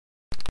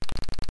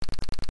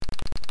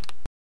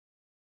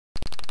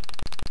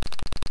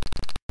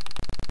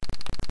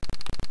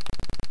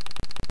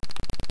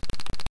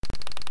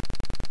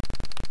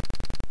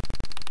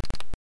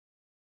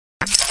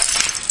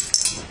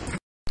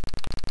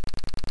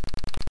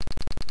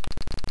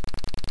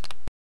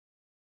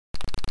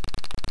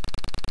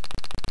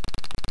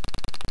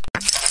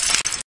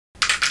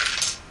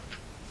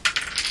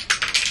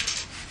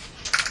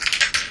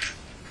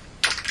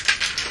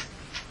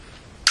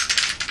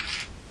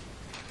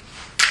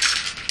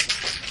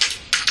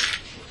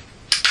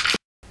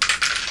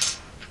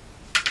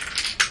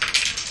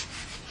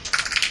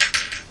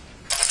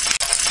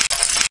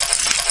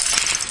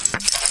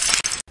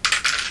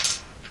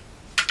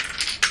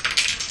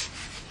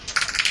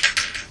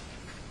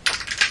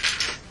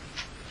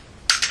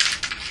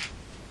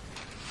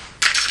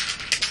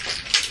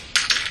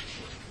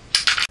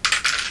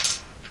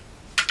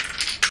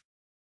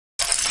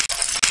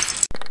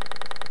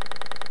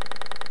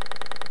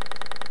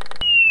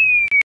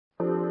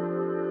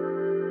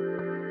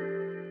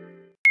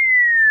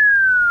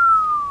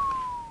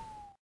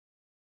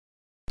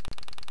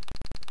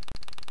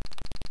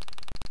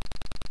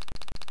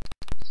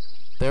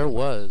There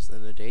was,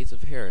 in the days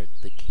of Herod,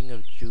 the king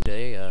of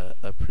Judea,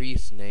 a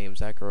priest named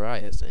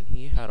Zacharias, and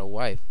he had a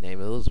wife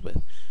named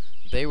Elizabeth.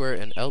 They were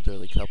an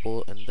elderly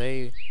couple, and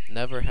they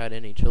never had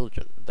any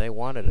children. They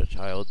wanted a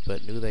child,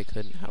 but knew they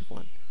couldn't have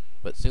one.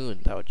 But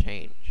soon that would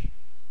change.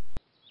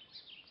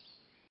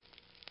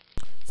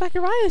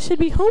 Zacharias should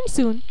be home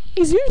soon.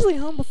 He's usually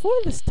home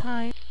before this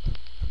time.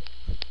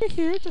 You're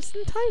here just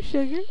in time,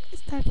 sugar.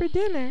 It's time for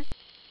dinner.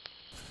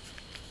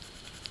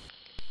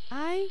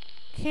 I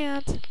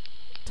can't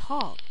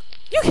talk.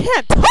 You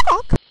can't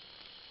talk?!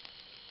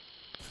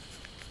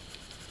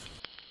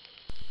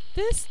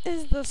 This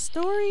is the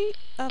story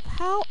of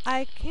how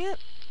I can't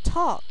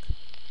talk.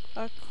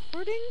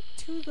 According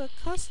to the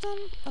custom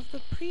of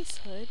the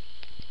priesthood,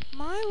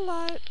 my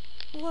lot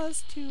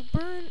was to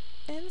burn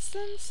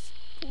incense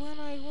when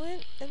I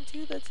went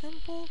into the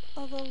temple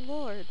of the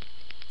Lord.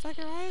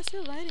 Zacharias,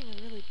 your writing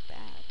is really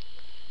bad.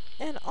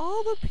 And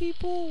all the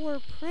people were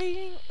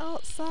praying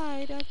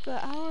outside at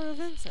the hour of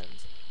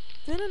incense.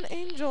 Then an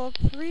angel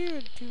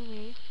appeared to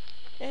me,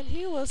 and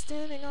he was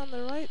standing on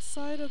the right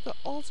side of the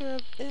altar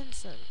of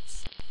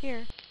incense.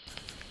 Here.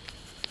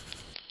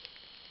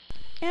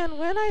 And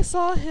when I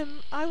saw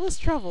him, I was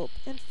troubled,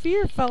 and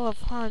fear fell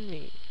upon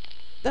me.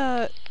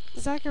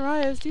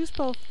 Zacharias, you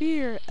spell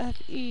fear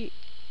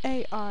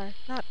F-E-A-R,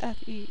 not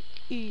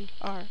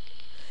F-E-E-R.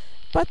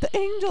 But the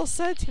angel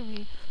said to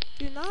me,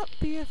 "Do not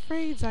be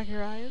afraid,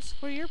 Zacharias,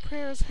 for your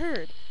prayer is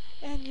heard,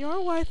 and your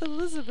wife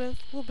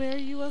Elizabeth will bear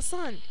you a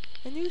son,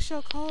 and you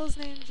shall call his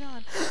name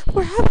John."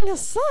 We're having a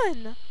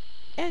son!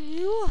 "And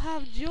you will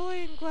have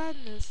joy and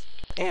gladness,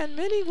 and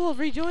many will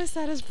rejoice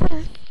at his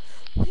birth.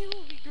 He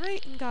will be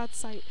great in God's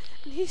sight,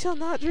 and he shall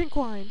not drink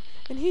wine,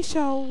 and he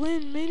shall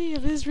win many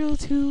of Israel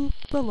to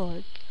the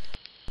Lord."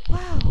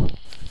 Wow!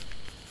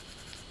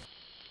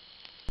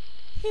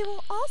 "He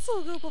will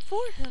also go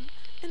before him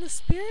in the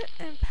spirit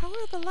and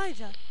power of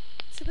Elijah,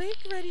 to make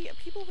ready a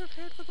people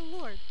prepared for the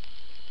Lord."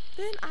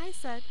 Then I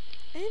said,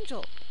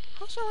 "Angel,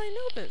 how shall I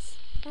know this?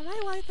 For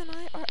my wife and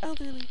I are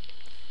elderly."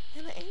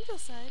 And the angel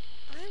said,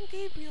 "I am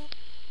Gabriel,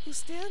 who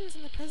stands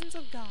in the presence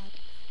of God,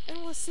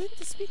 and was sent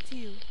to speak to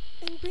you,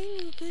 and bring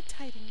you good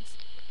tidings.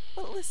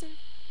 But listen,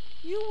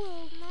 you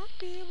will not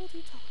be able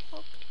to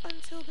talk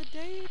until the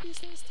day these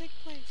things take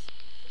place,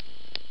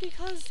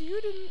 because you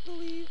didn't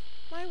believe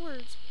my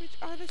words, which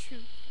are the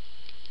truth.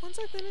 Once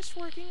I finished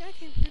working, I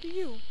came here to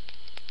you."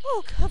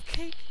 "Oh,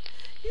 Cupcake,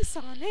 you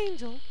saw an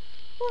angel.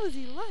 What was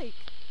he like?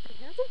 Was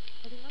he handsome?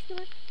 Was he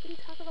muscular? Did he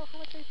talk about how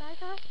much he thighs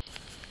have?"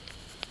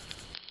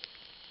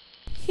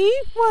 "He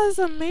was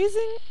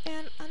amazing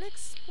and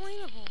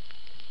unexplainable.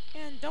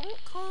 And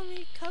don't call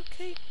me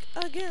Cupcake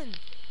again.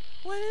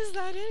 What is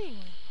that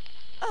anyway?"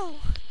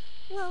 "Oh,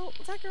 well,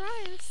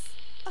 Zacharias,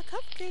 a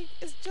cupcake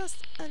is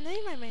just a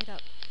name I made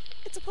up.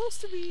 It's supposed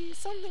to be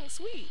something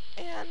sweet,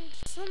 and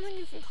something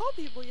you can call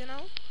people, you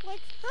know,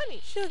 like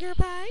honey, sugar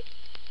pie."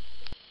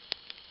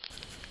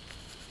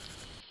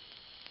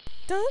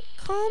 "Don't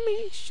call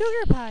me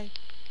sugar pie.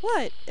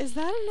 What, is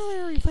that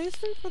another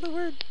replacement for the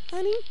word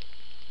honey?"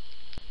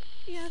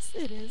 "Yes,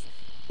 it is.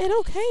 And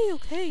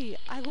okay,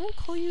 I won't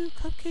call you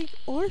cupcake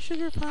or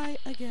sugar pie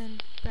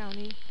again,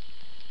 Brownie.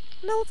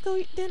 Now let's go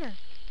eat dinner."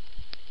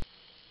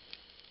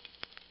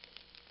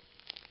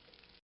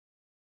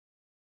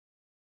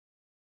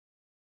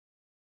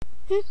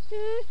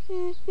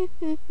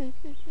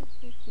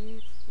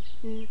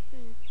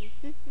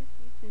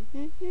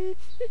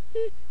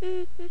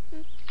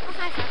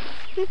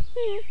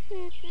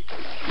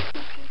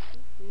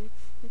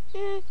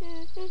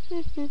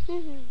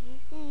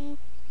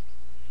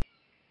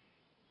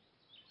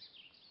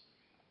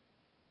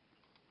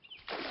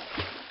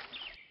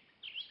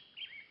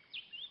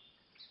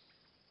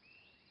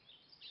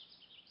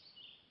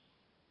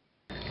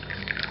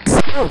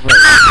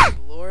 The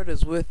Lord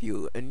is with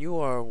you, and you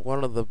are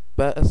one of the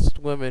best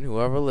women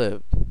who ever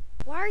lived.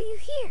 Why are you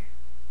here?"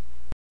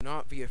 Do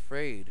not be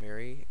afraid,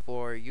 Mary,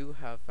 for you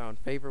have found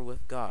favor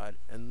with God.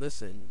 And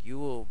listen, you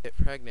will get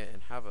pregnant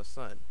and have a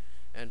son,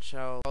 and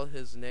shall call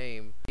his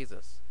name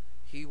Jesus.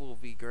 He will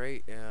be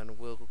great and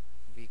will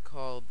be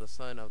called the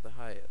Son of the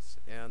Highest.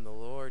 And the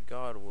Lord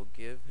God will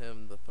give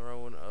him the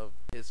throne of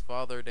his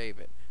father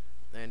David,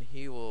 and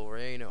he will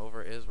reign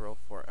over Israel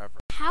forever.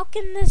 "How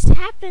can this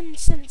happen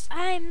since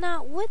I am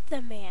not with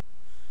the man?"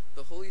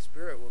 The Holy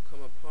Spirit will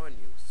come upon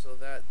you, so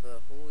that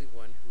the Holy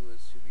One who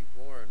is to be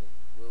born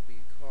will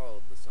be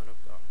called the Son of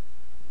God.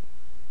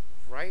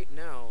 Right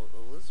now,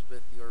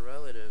 Elizabeth, your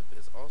relative,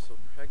 is also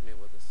pregnant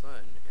with a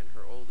son in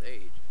her old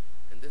age,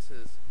 and this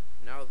is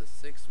now the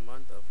 6th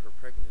month of her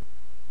pregnancy.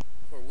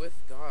 For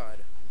with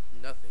God,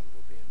 nothing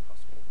will be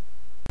impossible.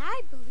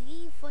 "I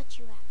believe what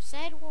you have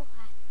said will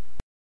happen."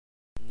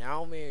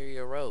 Now Mary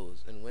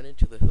arose and went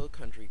into the hill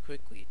country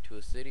quickly to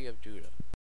a city of Judah.